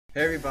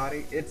Hey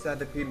everybody, it's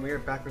Duel, and we are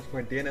back for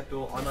more DNF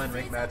Duel online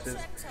rank matches.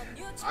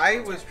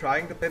 I was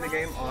trying to play the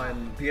game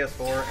on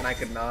PS4 and I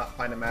could not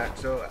find a match,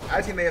 so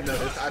as you may have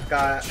noticed, I've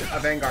got a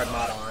Vanguard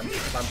mod on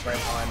if I'm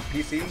playing on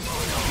PC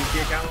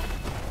account.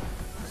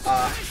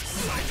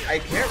 I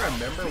can't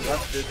remember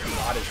what this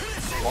mod is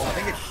called. I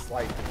think it's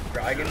like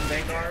Dragon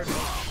Vanguard.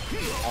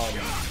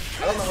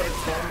 I don't know what it's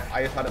from,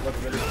 I just thought it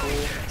looked really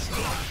cool.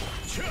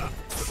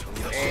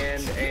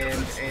 And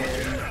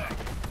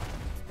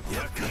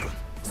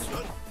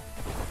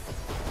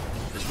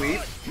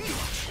sweet.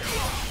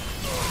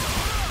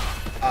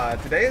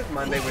 Today is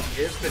Monday, which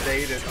is the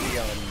day that the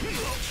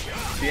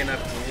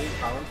DNF Duel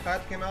balance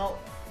patch came out,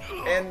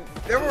 and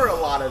there were a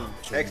lot of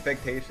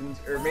expectations,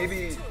 or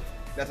maybe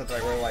that's not the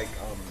right word, like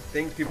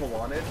things people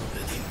wanted,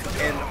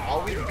 and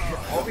all we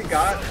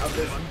got of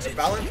this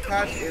balance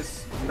patch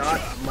is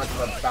not much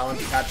of a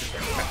balance patch.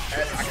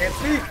 I can't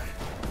speak.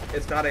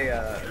 It's not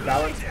a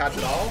balance patch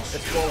at all.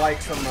 It's more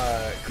like some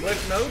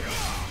cliff notes.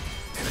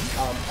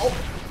 Oh.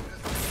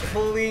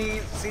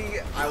 Please, see,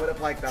 I would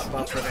have liked that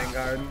buff for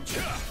Vanguard.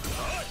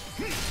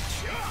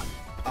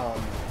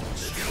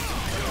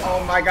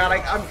 Oh my god,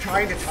 I'm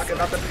trying to talk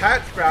about the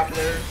patch,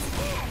 Grappler.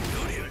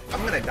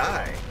 I'm gonna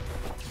die.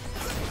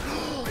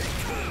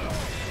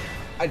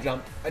 I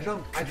jumped.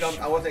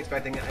 I wasn't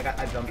expecting it.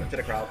 I jumped into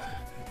the crowd.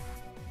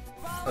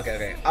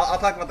 Okay. I'll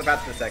talk about the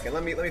patch in a second.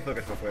 Let me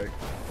focus real quick.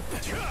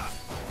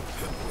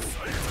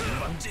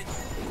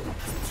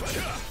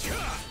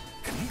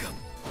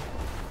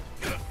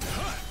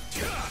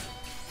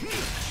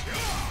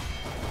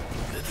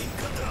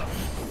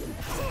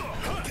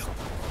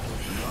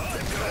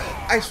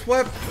 I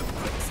swept.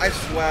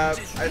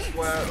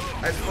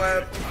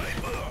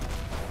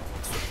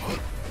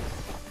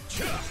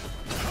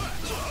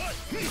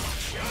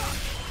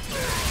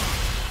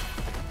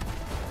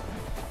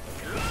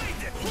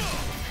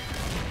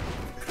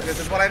 This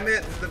is what I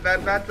meant. This is the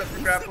bad matchup for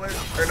Grappler.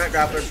 Or not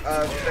Grappler,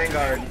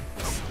 Vanguard.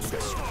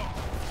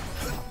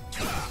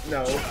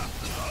 No.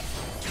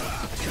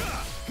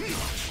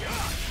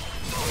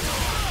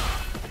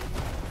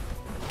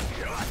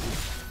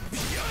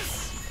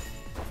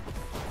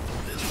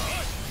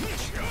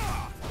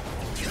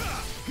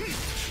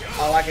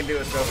 All I can do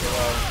is go for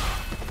low.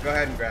 Go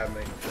ahead and grab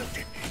me.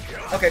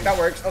 Okay, that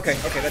works. Okay,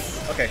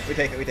 that's okay. We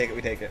take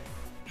it.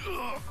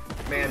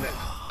 Man,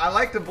 I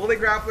like to bully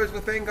grapplers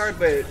with Vanguard,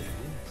 but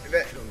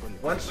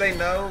once they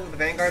know the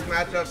Vanguard's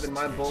matchup, then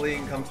my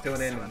bullying comes to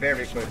an end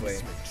very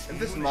quickly. And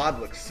this mod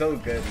looks so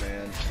good,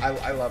 man.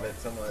 I love it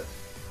so much.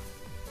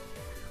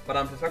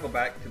 But to circle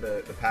back to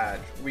the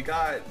patch,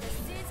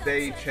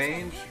 they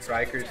changed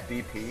Striker's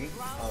DP.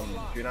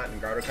 You're not in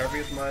guard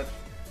recovery as much.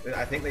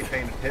 I think they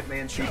changed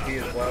Hitman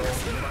CP as well.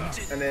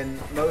 And then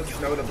most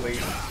notably,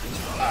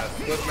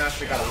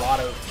 Swiftmaster got a lot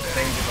of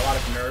changes, a lot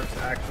of nerfs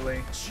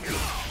actually.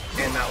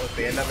 And that was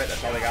the end of it,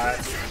 that's all they got.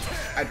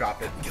 I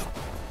dropped it.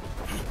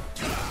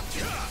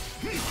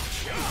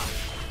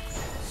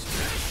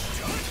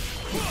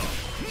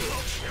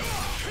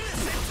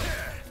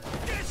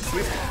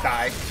 Swift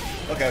die.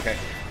 Okay.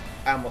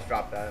 I almost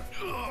dropped that.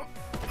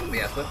 But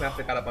yeah,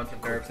 Swiftmaster got a bunch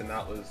of nerfs, and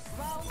that was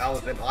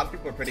it. A lot of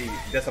people were pretty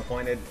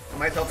disappointed,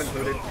 myself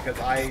included, because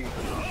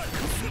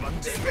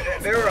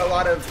there were a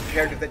lot of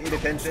characters that need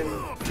attention,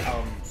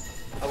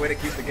 a way to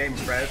keep the game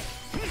fresh.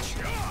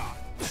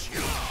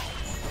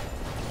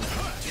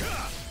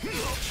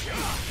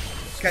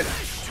 Catch.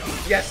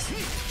 Yes!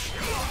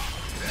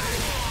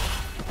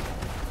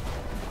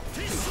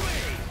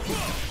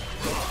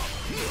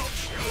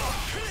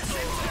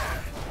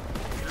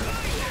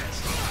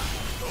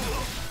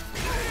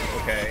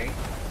 Okay.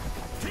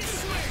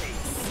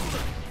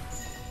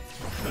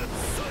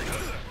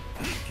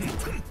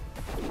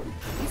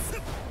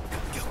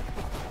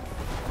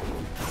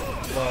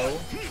 Low.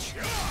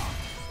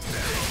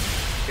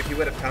 If you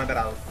would have counted that,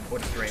 I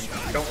would have screamed.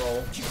 Don't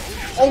roll.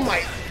 Oh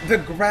my! The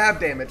grab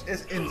damage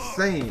is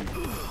insane.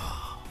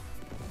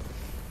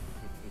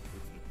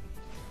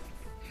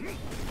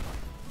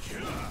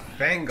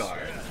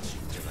 Vanguard.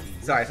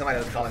 Sorry, somebody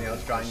was calling me. I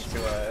was trying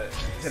to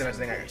hit a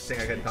message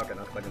saying I couldn't talk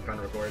enough because I'm trying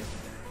to record.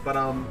 But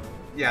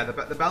yeah,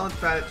 the balance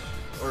patch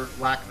or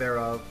lack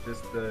thereof,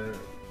 just the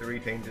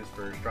re-changes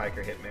for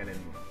Striker, Hitman, and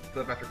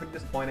Swiftmaster are pretty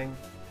disappointing.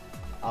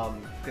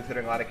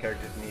 Considering a lot of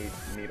characters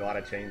need a lot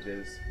of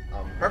changes.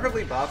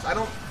 Preferably buffs. I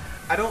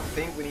don't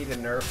think we need to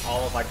nerf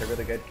all of like the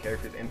really good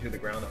characters into the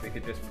ground if we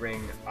could just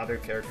bring other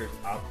characters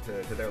up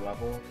to their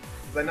level.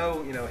 Because I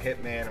know,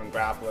 Hitman and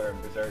Grappler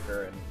and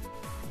Berserker and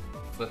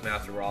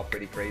Swiftmaster were all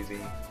pretty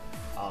crazy.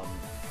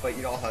 But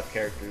you also have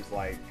characters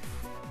like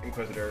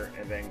Inquisitor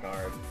and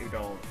Vanguard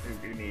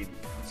who need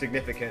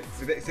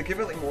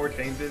significantly more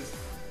changes.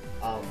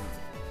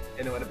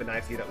 And it would have been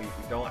nice to see that we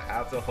don't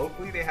have. So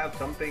hopefully they have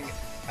something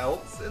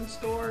else in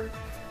store.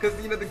 Because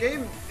the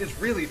game is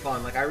really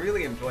fun. Like I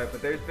really enjoy it,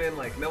 but there's been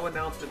like no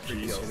announcements for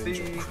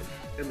DLC,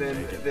 and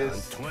then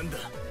this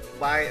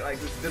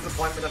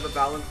disappointment of a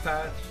balance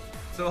patch.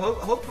 So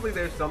hopefully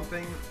there's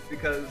something,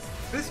 because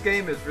this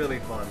game is really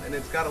fun, and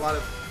it's got a lot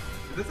of...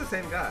 Is this the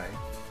same guy?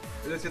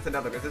 Is this just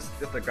another... Is this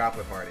just a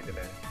Grappler party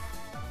today?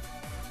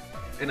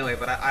 Anyway,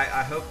 but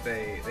I hope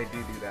they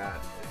do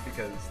that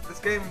because this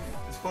game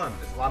is fun.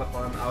 It's a lot of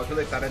fun. I was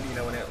really excited, you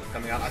know, when it was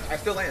coming out. I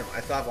still am.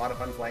 I still have a lot of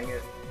fun playing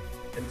it,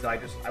 and so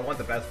I want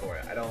the best for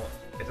it. I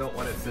don't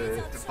want it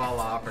to fall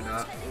off or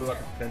not live up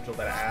to the potential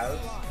that it has.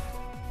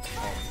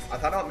 I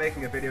thought about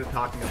making a video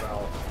talking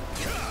about.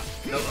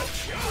 No, I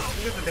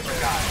think it's a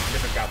different guy,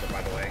 different Grappler,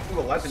 by the way. Ooh,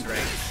 a legendary.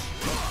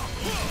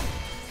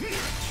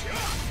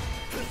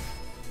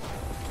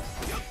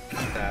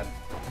 Not bad.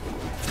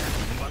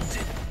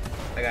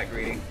 I got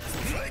greedy.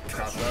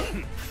 Cross up.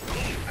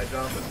 I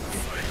jump.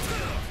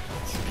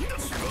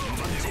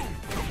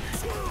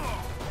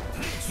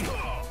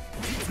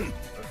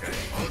 Okay.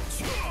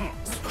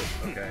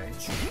 Okay.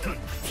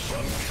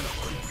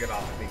 Get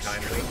off of me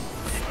kindly.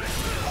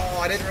 Oh,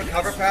 I didn't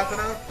recover fast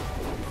enough?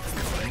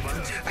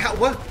 Ow,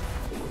 what?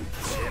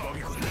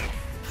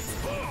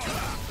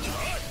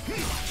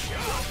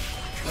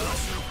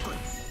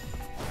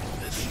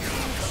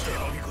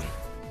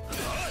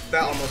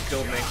 That almost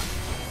killed me.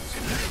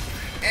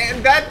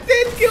 And that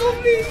did kill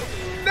me!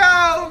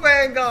 No,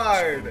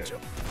 Vanguard!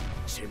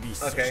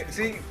 Okay,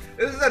 see,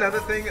 this is another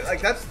thing,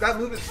 like that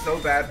move is so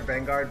bad for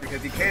Vanguard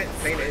because he can't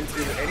feign it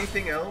into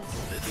anything else.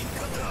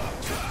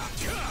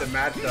 The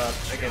matchup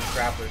against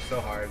Grappler is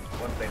so hard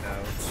once they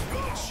know.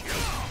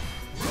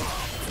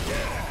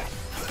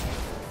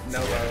 No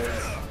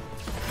lows.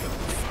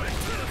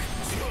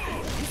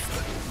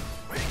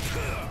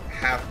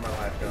 Half my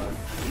life gone.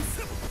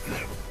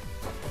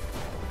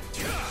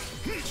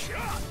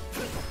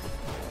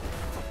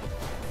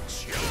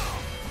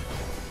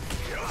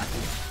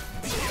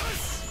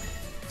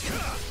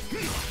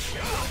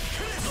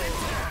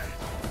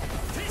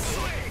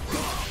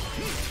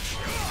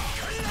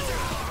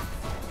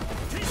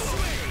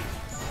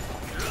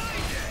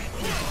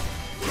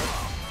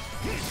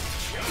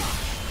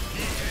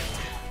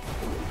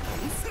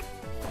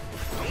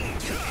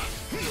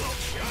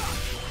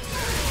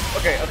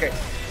 Okay.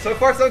 So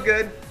far, so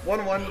good.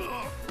 1-1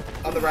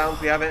 on the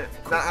rounds. We haven't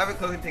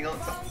closed anything else.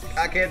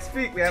 I can't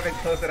speak. We haven't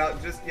closed it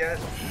out just yet.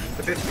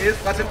 But this is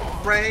such a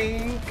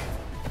prank.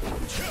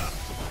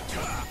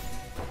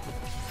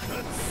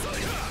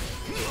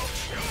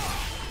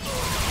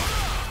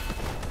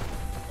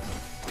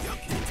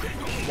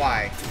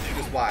 Why?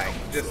 Just why?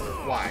 Just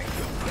why?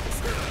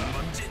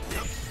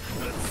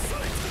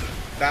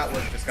 That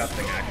was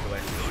disgusting,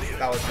 actually.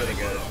 That was really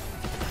good.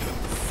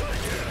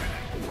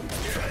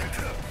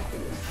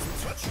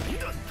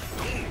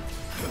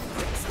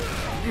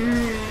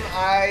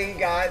 I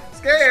got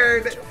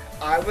scared.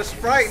 I was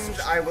frightened.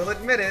 I will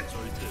admit it.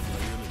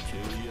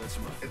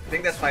 I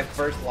think that's my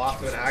first loss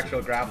to an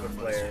actual Grappler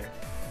player.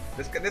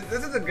 This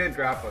is a good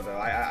Grappler, though.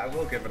 I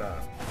will give it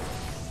up.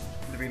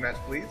 The rematch,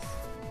 please.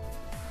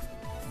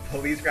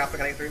 Please, Grappler,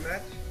 can I get the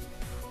rematch?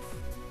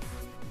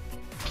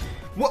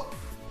 What?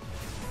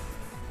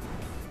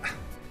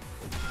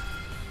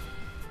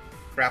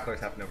 Grapplers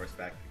have no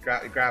respect.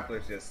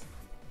 Grapplers just...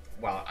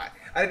 Well,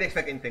 I didn't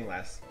expect anything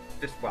less.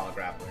 Just wild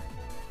Grappler.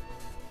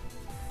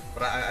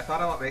 But I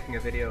thought about making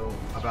a video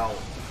about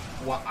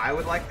what I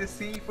would like to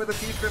see for the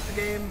P-Script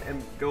game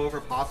and go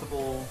over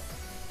possible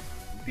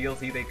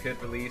DLC they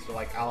could release or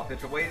like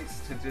outfits or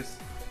ways to just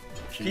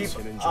keep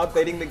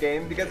updating the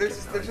game because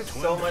there's just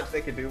so much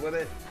they could do with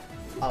it.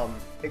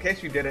 In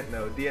case you didn't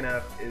know,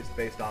 DNF is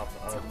based off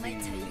of the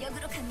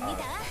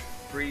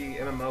free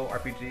MMO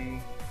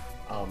RPG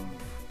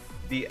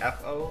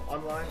DFO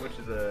Online, which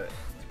is a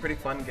pretty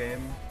fun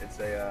game. It's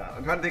a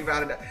I'm trying to think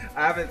about it.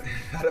 I haven't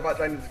thought about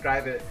trying to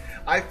describe it.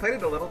 I've played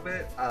it a little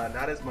bit,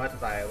 not as much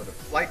as I would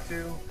have liked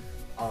to.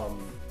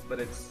 But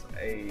it's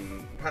a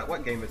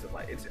what game is it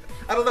like?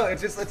 I don't know.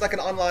 It's like an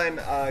online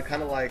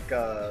kind of like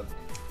I'm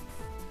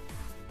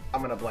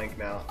gonna blank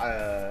now.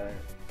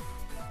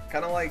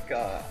 Kind of like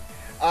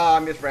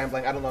I'm just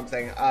rambling. I don't know what I'm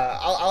saying.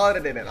 I'll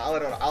edit it in.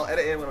 I'll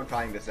edit in what I'm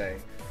trying to say.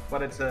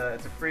 But it's a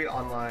free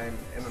online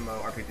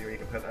MMO RPG where you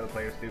can put other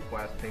players through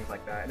quests and things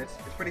like that, and it's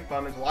pretty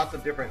fun. There's lots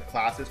of different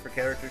classes for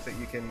characters that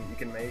you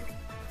can make.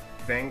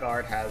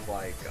 Vanguard has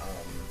like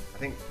I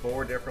think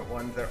 4 different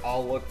ones. They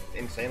all look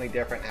insanely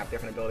different, have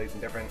different abilities and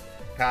different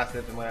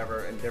passives and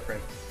whatever, and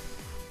different.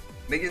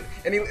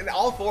 And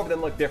all 4 of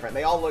them look different.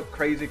 They all look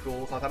crazy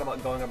cool. So I thought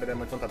about going over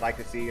them like ones I'd like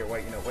to see or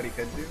what what he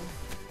could do.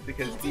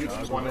 Because each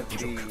one of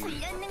the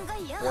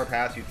 4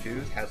 paths you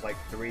choose has like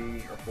 3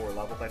 or 4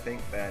 levels, I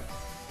think, that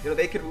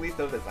they could release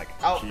those as like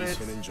outfits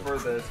for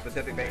the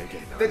specific thing.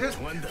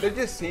 There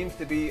just seems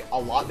to be a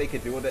lot they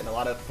could do with it and a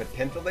lot of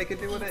potential they could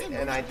do with it,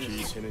 and I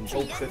just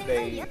hope that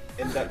they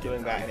end up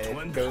doing that and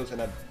it goes in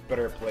a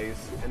better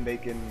place and they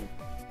can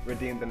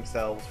redeem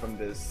themselves from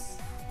this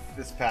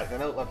path. I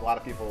know it left a lot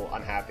of people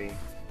unhappy,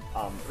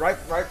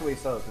 rightfully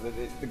so,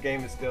 because the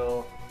game is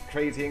still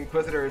crazy.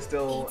 Inquisitor is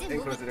still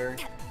Inquisitor.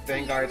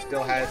 Vanguard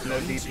still has no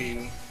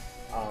DP.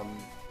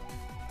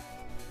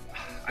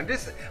 I'm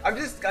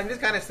just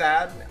kind of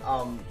sad.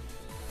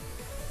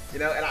 You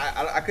know, and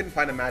I couldn't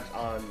find a match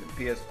on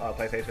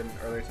PlayStation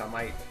earlier, so I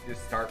might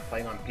just start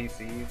playing on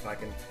PC so I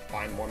can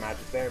find more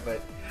matches there.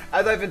 But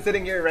as I've been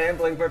sitting here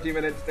rambling for a few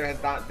minutes, there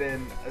has not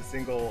been a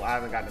single. I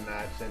haven't gotten a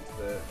match since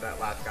that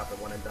last Grappler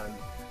one and done.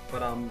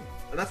 But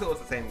unless it was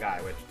the same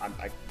guy, which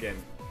again,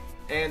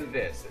 and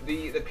the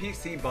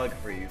PC bug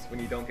freeze when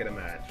you don't get a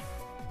match.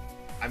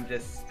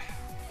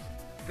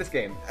 This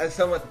game has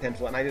so much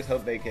potential, and I just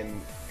hope they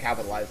can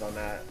capitalize on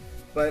that.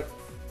 But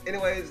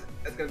anyways,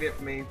 that's gonna be it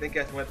for me. Thank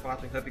you guys so much for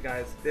watching. Hope you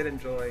guys did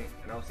enjoy,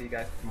 and I'll see you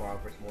guys tomorrow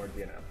for some more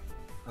DNF.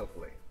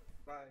 Hopefully.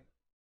 Bye.